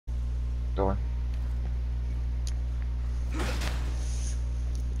Door.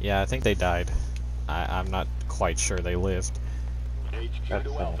 Yeah, I think they died. I'm not quite sure they lived. HQ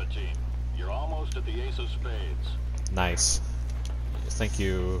to Alpha Team. You're almost at the Ace of Spades. Nice. Thank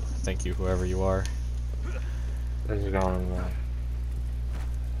you, whoever you are. This is going.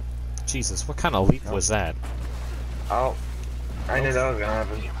 Jesus, what kind of leap was that? Oh, I knew that was gonna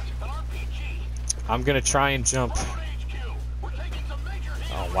happen. I'm gonna try and jump.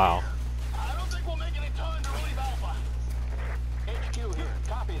 Oh wow. I don't think we'll make any time to relieve Alpha. HQ here.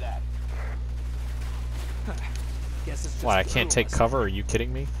 Copy that. Guess it's just What, I can't take cover? Are you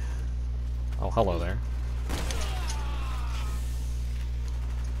kidding me? Oh, hello there.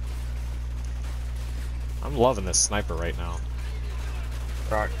 I'm loving this sniper right now.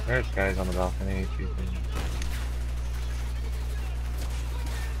 Rock, there's guys on the balcony. If you can.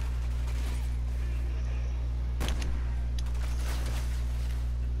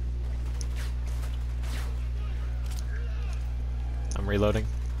 I'm reloading.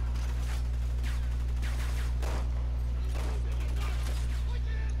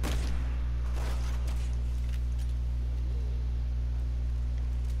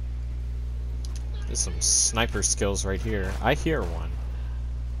 There's some sniper skills right here. I hear one.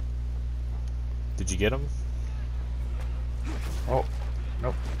 Did you get him? Oh,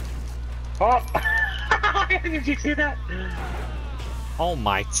 nope. Oh! Did you see that? Oh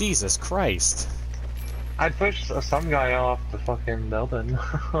my Jesus Christ. I pushed some guy off the fucking building.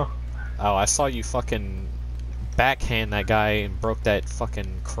 Oh, I saw you fucking backhand that guy and broke that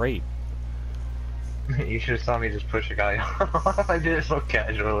fucking crate. You should have saw me just push a guy off. I did it so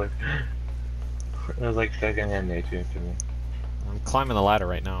casually. It was like second hand nature to me. I'm climbing the ladder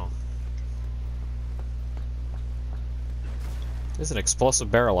right now. There's an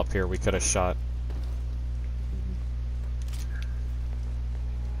explosive barrel up here we could have shot.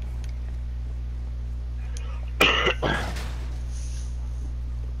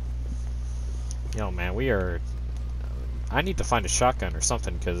 Yo, man, we are... I need to find a shotgun or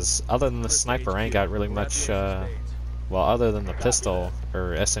something, because other than the sniper, I ain't got really much, well, other than the pistol,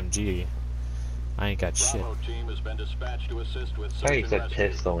 or SMG, I ain't got shit. Bravo team has been dispatched to assist with I thought you search said and rescue.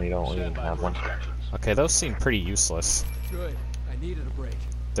 pistol, you don't Stand even by have for one. instructions. Okay, those seem pretty useless. Good. I needed a break.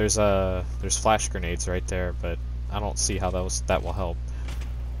 There's flash grenades right there, but I don't see how that will help.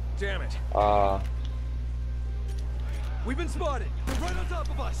 Damn it. We've been spotted. They're right on top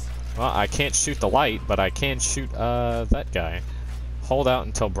of us. Well, I can't shoot the light, but I can shoot, that guy. Hold out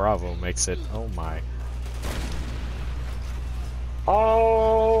until Bravo makes it. Oh my.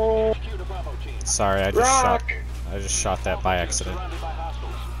 Oh! HQ to Bravo team. Sorry, I just shot that by accident. Surrounded by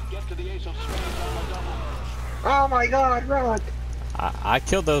hostiles. Get to the Ace of Spades on the double. Oh my god, Rock! I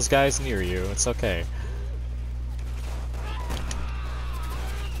killed those guys near you. It's okay.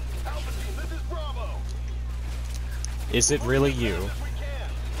 Alpha team, this is Bravo. Is it really you? Yes, we can.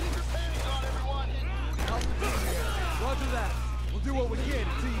 Keep your panties on, everyone. Roger that. We'll do what we can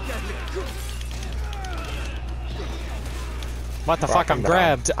until you get there. What the fuck? I'm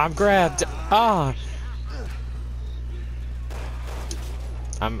grabbed. I'm grabbed. Ah.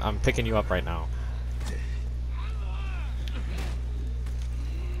 I'm picking you up right now.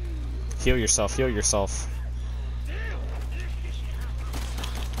 Heal yourself. Heal yourself.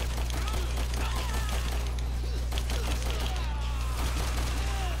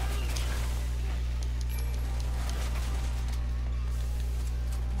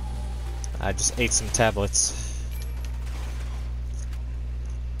 I just ate some tablets.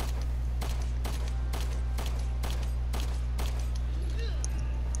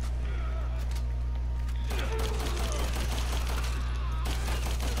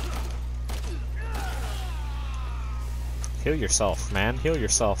 Heal yourself, man. Heal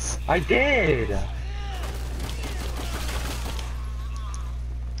yourself. I did!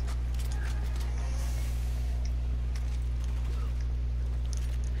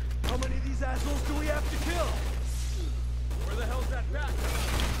 How many of these assholes do we have to kill? Where the hell's that back?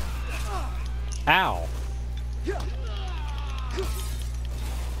 Ow.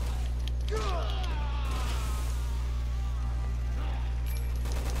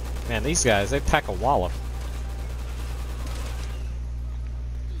 Man, these guys, they pack a wallop.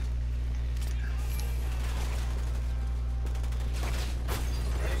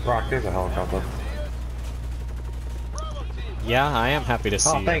 Rock, there's a helicopter. Yeah, I am happy to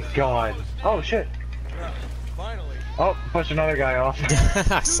see Oh, thank God. Oh, shit. Finally. Oh, push another guy off.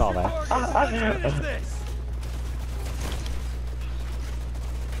 I saw that. What is this?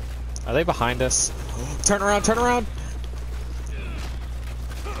 Are they behind us? Turn around, turn around!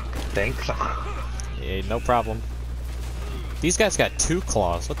 Thanks. Yeah, no problem. These guys got 2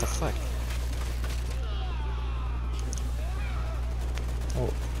 claws, what the fuck?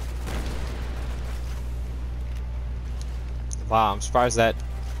 Oh. Wow, I'm surprised that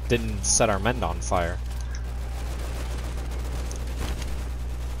didn't set our men on fire.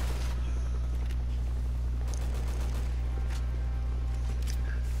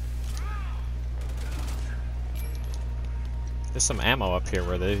 There's some ammo up here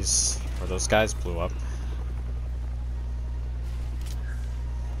where those guys blew up.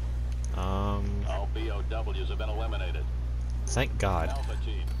 All BOWs have been eliminated. Thank God. Alpha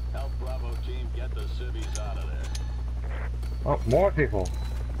team, help Bravo team get the civvies out of there. Oh, more people.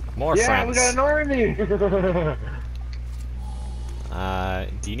 More Yeah, friends. we got an army.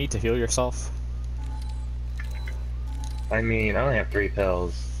 Do you need to heal yourself? I mean, I only have 3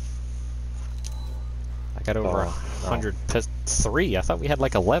 pills. I got over 100. 3? I thought we had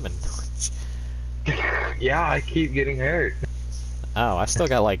like 11. Yeah, I keep getting hurt. Oh, I still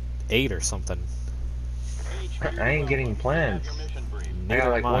got like 8 or something. I ain't getting plants. I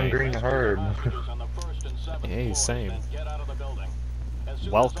got like 1 green herb. Hey, same.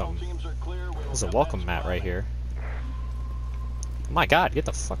 Welcome. There's a welcome mat right here. Oh my God, get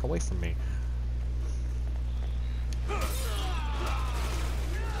the fuck away from me.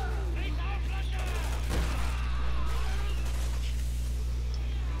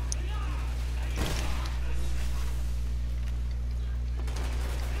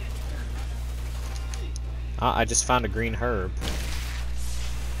 I just found a green herb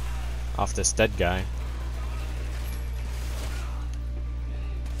off this dead guy.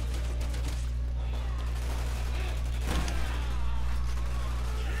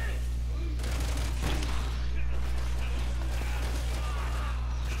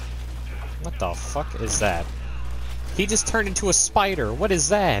 What the fuck is that? He just turned into a spider. What is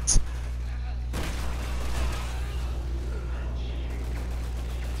that?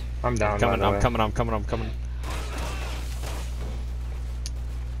 I'm down. I'm coming.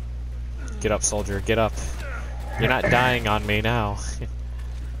 Get up, soldier. Get up. You're not dying on me now.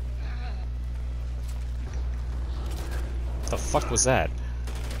 The fuck was that?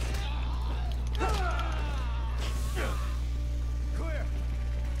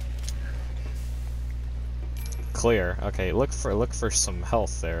 Clear. Okay, look for some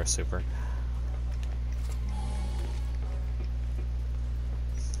health there, Super.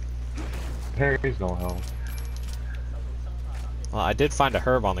 There is no health. Well, I did find a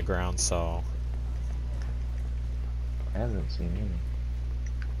herb on the ground, so I haven't seen any.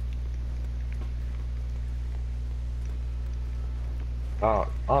 Oh.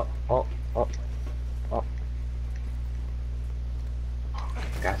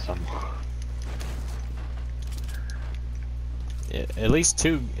 Got some. at least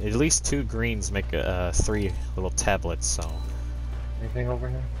two greens make 3 little tablets. So. Anything over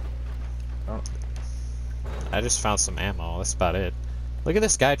here? Oh. I just found some ammo. That's about it. Look at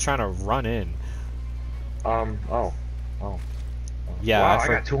this guy trying to run in. Oh. Yeah, wow, I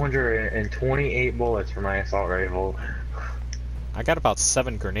got 228 bullets for my assault rifle. I got about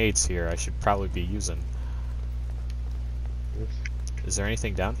 7 grenades here. I should probably be using. Is there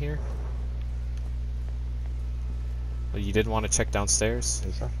anything down here? Oh, you didn't want to check downstairs?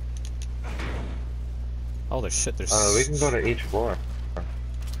 Is there? Oh, there's shit. There's. We can go to each floor.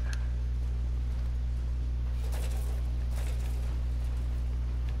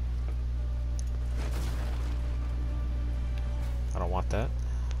 I don't want that.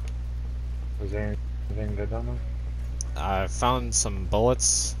 Was there anything good down there? I found some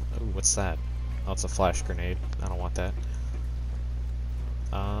bullets. Ooh, what's that? Oh, it's a flash grenade. I don't want that.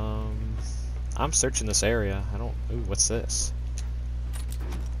 I'm searching this area. I don't. Ooh, what's this?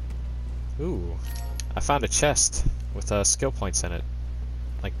 Ooh, I found a chest with skill points in it,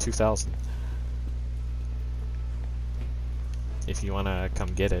 like 2,000. If you wanna come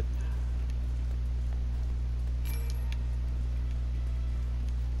get it.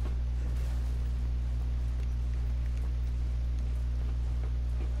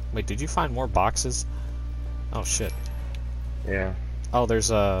 Wait, did you find more boxes? Oh shit. Yeah. Oh, there's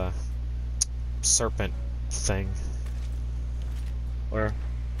a serpent thing. Where?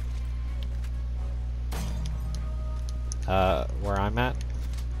 Where I'm at?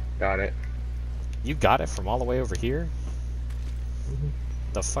 Got it. You got it from all the way over here? Mm-hmm.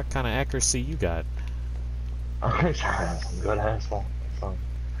 The fuck kind of accuracy you got? Some good asshole.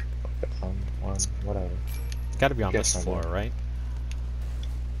 Whatever. It's gotta be on this Guess I floor, did. right?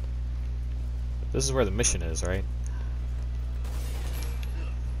 This is where the mission is, right?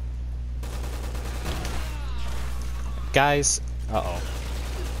 Guys, uh-oh.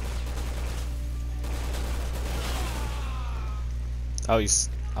 Oh,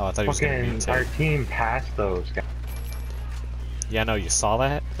 I thought he was gonna Fucking mutate. our team passed those guys. Yeah, no, you saw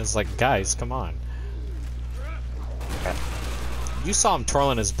that? It's like, guys, come on. You saw him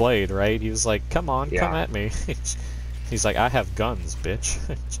twirling his blade, right? He was like, come on, come at me. He's like, I have guns, bitch.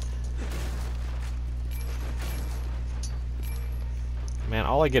 Man,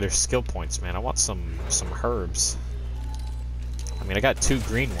 all I get are skill points, man. I want some herbs. I mean, I got 2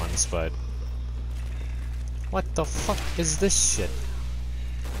 green ones, but... What the fuck is this shit?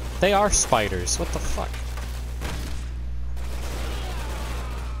 They are spiders. What the fuck?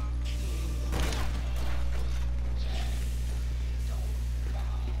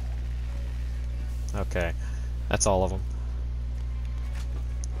 Okay, that's all of them.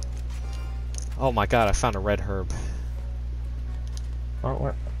 Oh my god, I found a red herb. Oh,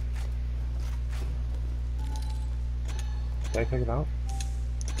 what? Did I pick it out?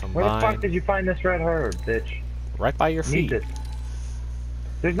 Where the fuck did you find this red herb, bitch? Right by your feet.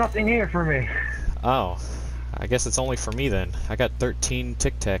 There's nothing here for me. Oh, I guess it's only for me then. I got 13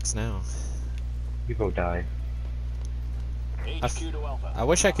 Tic Tacs now. You go die. I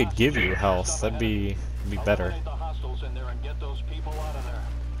wish I could give you health. That'd be better.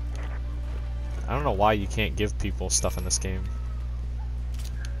 I don't know why you can't give people stuff in this game.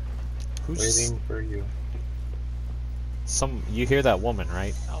 Who's waiting for you? You hear that woman,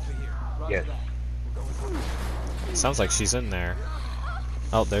 right? Yes. Sounds like she's in there.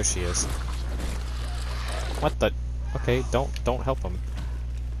 Oh, there she is. What the? Okay, don't help him.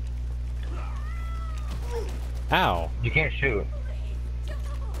 Ow. You can't shoot.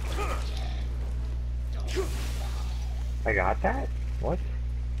 I got that? What?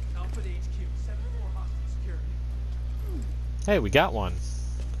 Hey, we got one.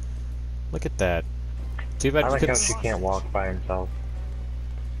 Look at that. Too bad I you like couldn't. how she can't walk by himself.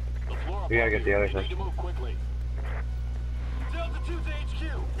 We gotta get the other side.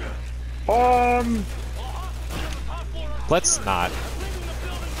 Let's not.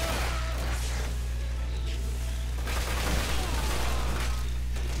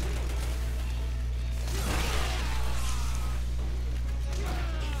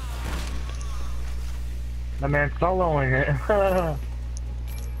 The man's soloing it.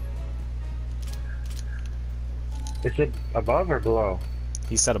 Is it above or below?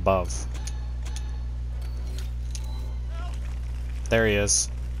 He said above. There he is.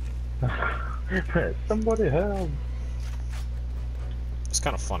 Somebody help. It's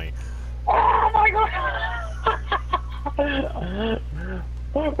kind of funny. Oh my god!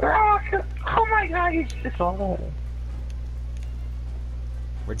 Rock! Oh my god, you just saw that.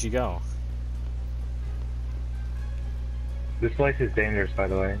 Where'd you go? This place is dangerous, by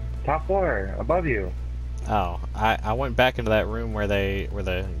the way. Top floor, above you. Oh, I went back into that room where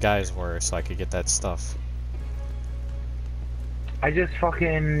the guys were so I could get that stuff. I just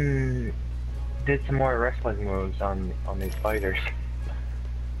fucking did some more wrestling moves on these fighters.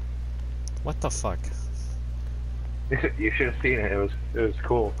 What the fuck? You should have seen it. It was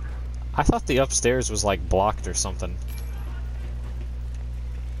cool. I thought the upstairs was like blocked or something.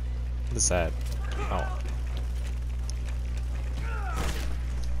 What is that? Oh.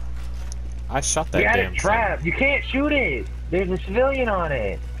 I shot that You had damn it trapped. thing. You can't shoot it. There's a civilian on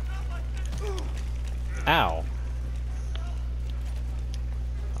it. Ow.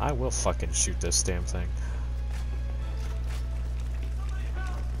 I will fucking shoot this damn thing.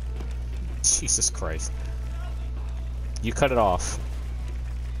 Jesus Christ. You cut it off.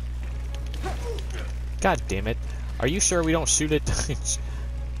 God damn it. Are you sure we don't shoot it?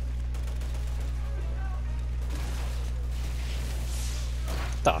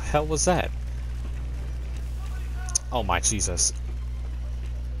 What the hell was that? Oh my Jesus.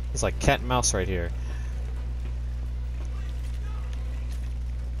 It's like cat and mouse right here.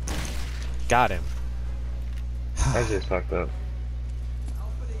 Got him. I just fucked up.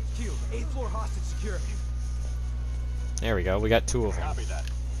 Alpha HQ, 8th floor hostage secure. There we go. We got 2 of them. Copy that.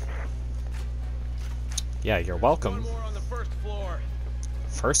 Yeah, you're welcome. One more on the 1st floor.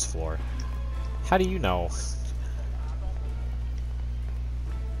 First floor? How do you know?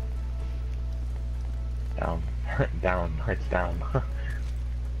 Down. Down. It's down.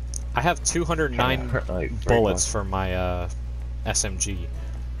 I have 209 like, bullets for my SMG.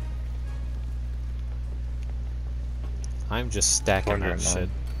 I'm just stacking that shit.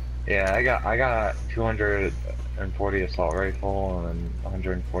 Yeah, I got 240 assault rifle and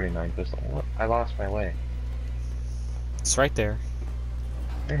 149 pistol. What? I lost my way. It's right there.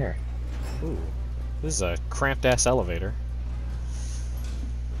 Right here. Ooh, this is a cramped ass elevator.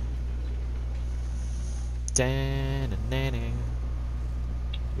 Da-na-na-na.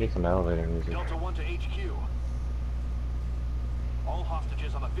 Get some elevator music. Delta 1 to HQ. All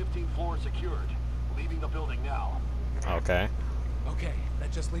hostages on the 15th floor secured. Leaving the building now. Okay. Okay,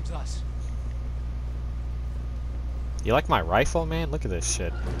 that just leaves us. You like my rifle, man? Look at this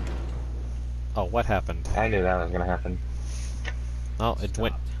shit. Oh, what happened? I knew that was gonna happen. Oh, it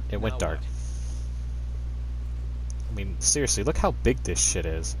went dark. I mean, seriously, look how big this shit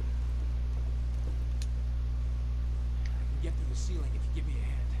is. Get through the ceiling if you give me a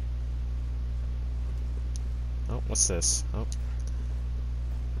hand. Oh, what's this? Oh.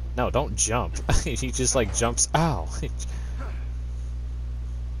 No, don't jump. He just like jumps. Ow!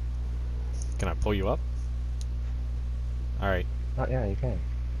 Can I pull you up? Alright. Oh yeah, you can.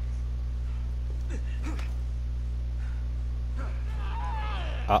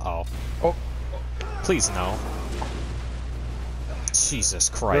 Uh-oh. Oh. Please, no. Jesus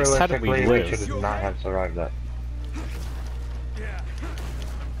Christ, how did we Realistically, we live? should not have survived that. Yeah,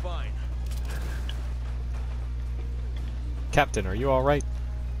 I'm fine. Captain, are you alright?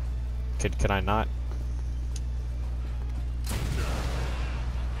 Can I not?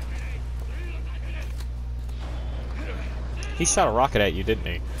 He shot a rocket at you, didn't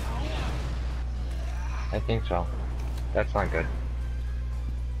he? I think so. That's not good.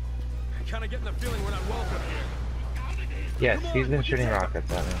 Kinda getting the feeling we're not welcome here. Yes, he's been shooting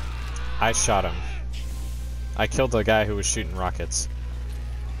rockets at me. I shot him. I killed the guy who was shooting rockets.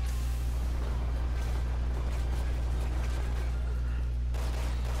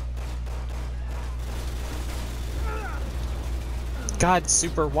 God,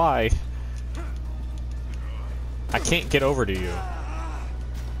 Super, why? I can't get over to you.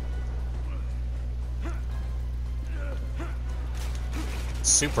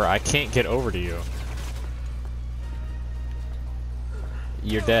 Super, I can't get over to you.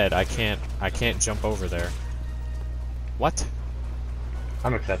 You're dead. I can't jump over there. What?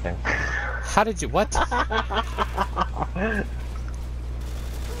 I'm accepting. How did you, what?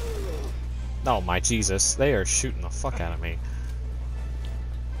 Oh my Jesus, they are shooting the fuck out of me.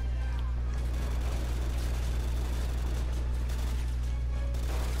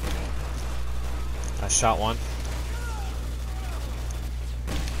 I shot one.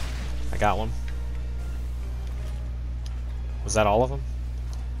 I got one. Was that all of them?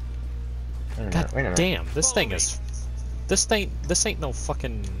 God Wait a minute. damn, this thing is... This ain't no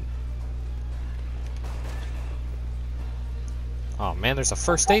fucking... Oh man, there's a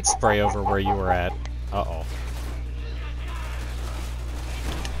first aid spray over where you were at. Uh-oh.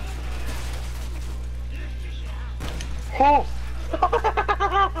 Oh!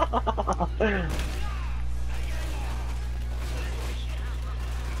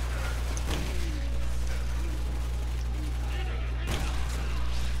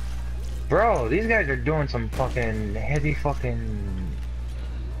 Bro, these guys are doing some fucking heavy fucking...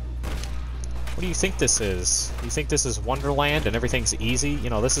 What do you think this is? You think this is Wonderland and everything's easy? You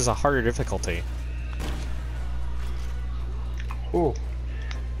know, this is a harder difficulty. Ooh.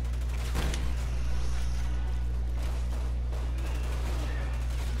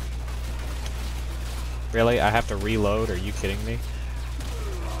 Really? I have to reload? Are you kidding me?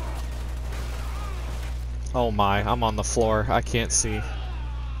 Oh my, I'm on the floor. I can't see.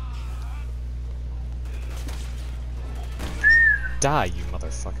 Die, you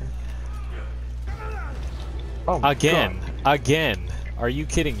motherfucker. Oh, Again. God. Again. Are you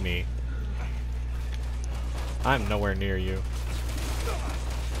kidding me? I'm nowhere near you.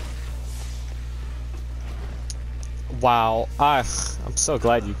 Wow. I'm so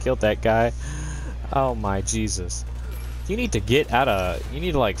glad you killed that guy. Oh my Jesus. You need to get out of... You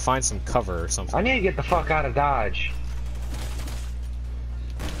need to like find some cover or something. I need to get the fuck out of Dodge.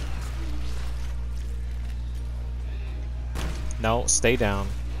 No, stay down.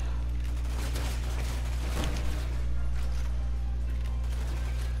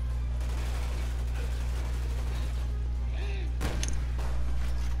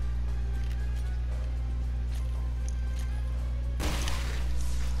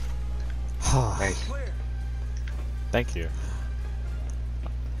 Nice. Thank you.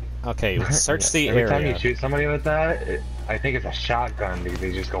 Okay, let's search the Every area. time you shoot somebody with that, I think it's a shotgun because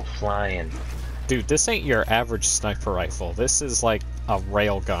they just go flying. Dude, this ain't your average sniper rifle. This is like a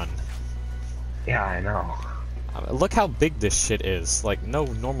rail gun. Yeah, I know. Look how big this shit is. Like, no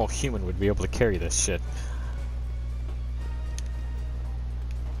normal human would be able to carry this shit.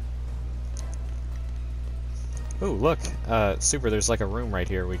 Ooh, look. Super, there's like a room right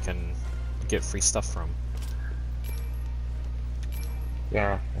here we can get free stuff from.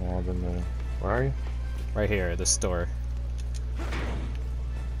 Yeah, I've been there. Where are you? Right here, this door.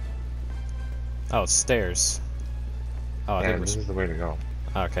 Oh, it's stairs. Oh, I Yeah, think this is the way to go.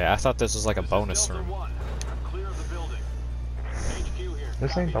 okay, I thought this was like a bonus room. Clear of the building. HQ here.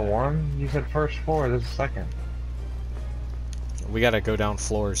 This ain't the one. You said first floor. This is second. We gotta go down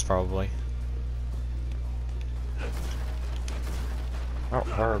floors probably. Oh,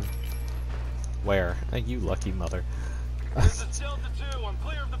 Herb. Where? You lucky mother. This is Delta 2. I'm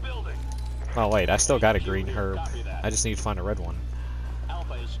clear of the building. Oh wait, I still got a green HQ, herb. copy that. I just need to find a red one.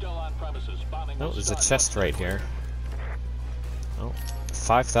 Alpha is still on premises. Bombing No, will there's a start chest once right they're here. clear. Oh,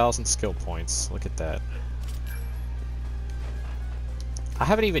 5,000 skill points. Look at that. I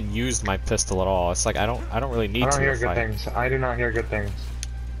haven't even used my pistol at all. It's like I don't really need I don't to hear if good I... things. I do not hear good things.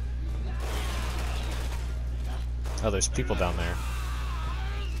 Oh, there's people down there.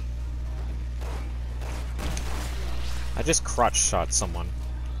 I just crotch shot someone.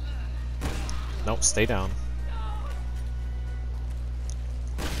 Nope, stay down.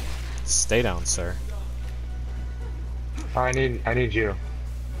 Stay down, sir. I need you.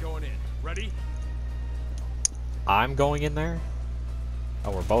 Going in. Ready? I'm going in there?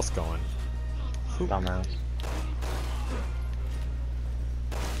 Oh, we're both going. Dumbass.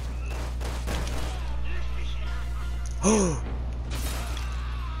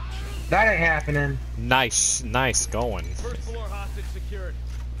 That ain't happening. Nice going. First floor hostage secured.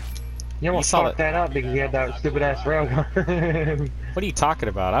 You almost saw fucked it. that up because you had that stupid ass railgun. What are you talking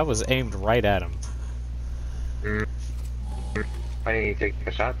about? I was aimed right at him. Why didn't you take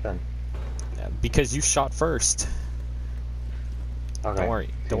a shot then? Because you shot first. Okay.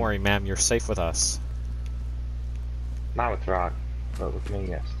 Don't worry, ma'am. You're safe with us. Not with Rock, but with me,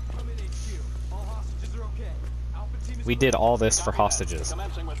 yes. I'm in HQ. All hostages are okay. Alpha team is We did all this for Copy that. hostages.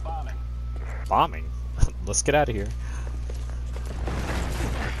 Commencing with bombing. Bombing? Let's get out of here.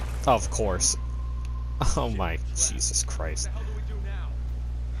 Of course. Oh my Jesus Christ. What the hell do we do now?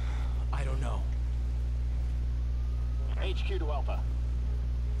 I don't know. HQ to Alpha.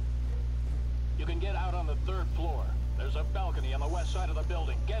 You can get out on the 3rd floor. There's a balcony on the west side of the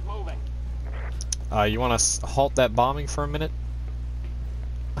building. Get moving. You want to halt that bombing for a minute?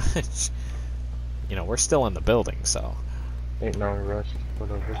 You know, we're still in the building, so. Ain't no rush.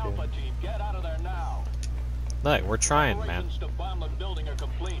 Whatever. Alpha team, get out of there now. No, we're trying, man. Operations to bomb the building are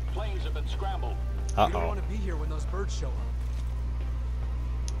complete. Planes have been scrambled. We don't Uh-oh. want to be here when those birds show up.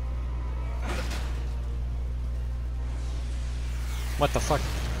 What the fuck?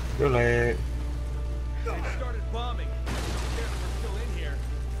 Too late. They started bombing. Apparently we're still in here.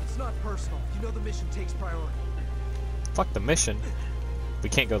 It's not personal. You know the mission takes priority. Fuck the mission. We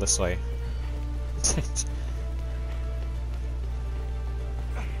can't go this way.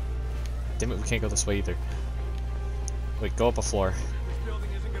 Damn it, we can't go this way either. Wait, go up a floor. This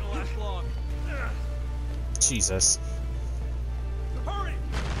building isn't gonna last long. Jesus. Hurry!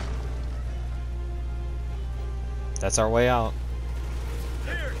 That's our way out.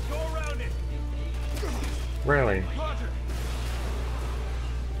 Here, go around it. Really? Roger.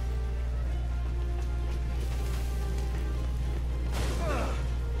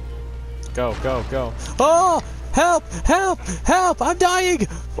 Go, go, go. Oh! Help! Help! Help! I'm dying!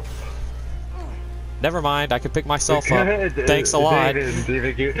 Never mind, I can pick myself up. Thanks a lot.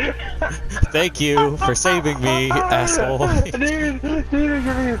 Thank you for saving me, asshole. Dude, give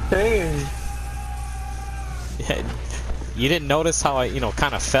me a thing. You didn't notice how I,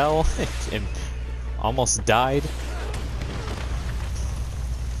 kind of fell and almost died?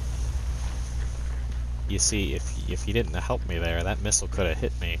 You see, if you didn't help me there, that missile could have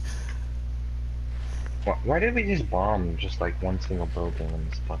hit me. Why did we just bomb just like one single building in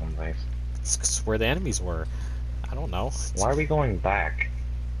this fucking place? It's where the enemies were. I don't know. Why are we going back?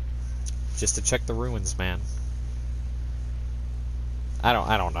 Just to check the ruins, man. I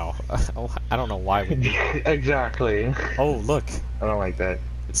don't know. I don't know why we did. Exactly. Oh, look. I don't like that.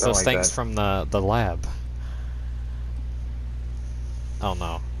 It's Don't those like things that. from the lab. Oh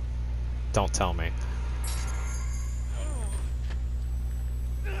no. Don't tell me.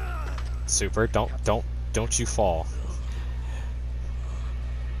 Super, don't you fall.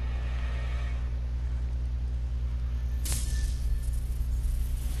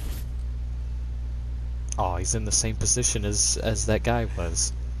 Oh, he's in the same position as that guy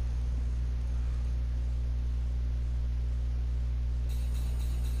was.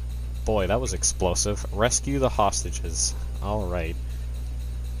 Boy, that was explosive. Rescue the hostages. Alright.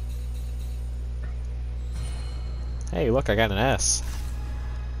 Hey, look, I got an S.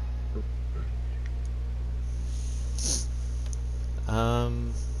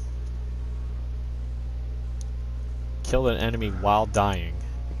 Killed an enemy while dying.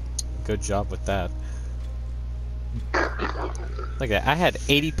 Good job with that. Look at that. I had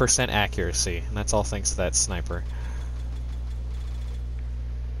 80% accuracy, and that's all thanks to that sniper.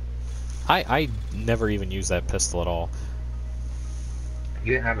 I never even used that pistol at all.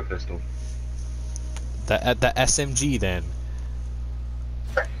 You didn't have a pistol. The SMG then.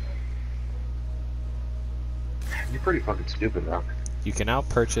 You're pretty fucking stupid, though. You can now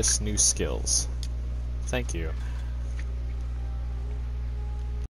purchase new skills. Thank you.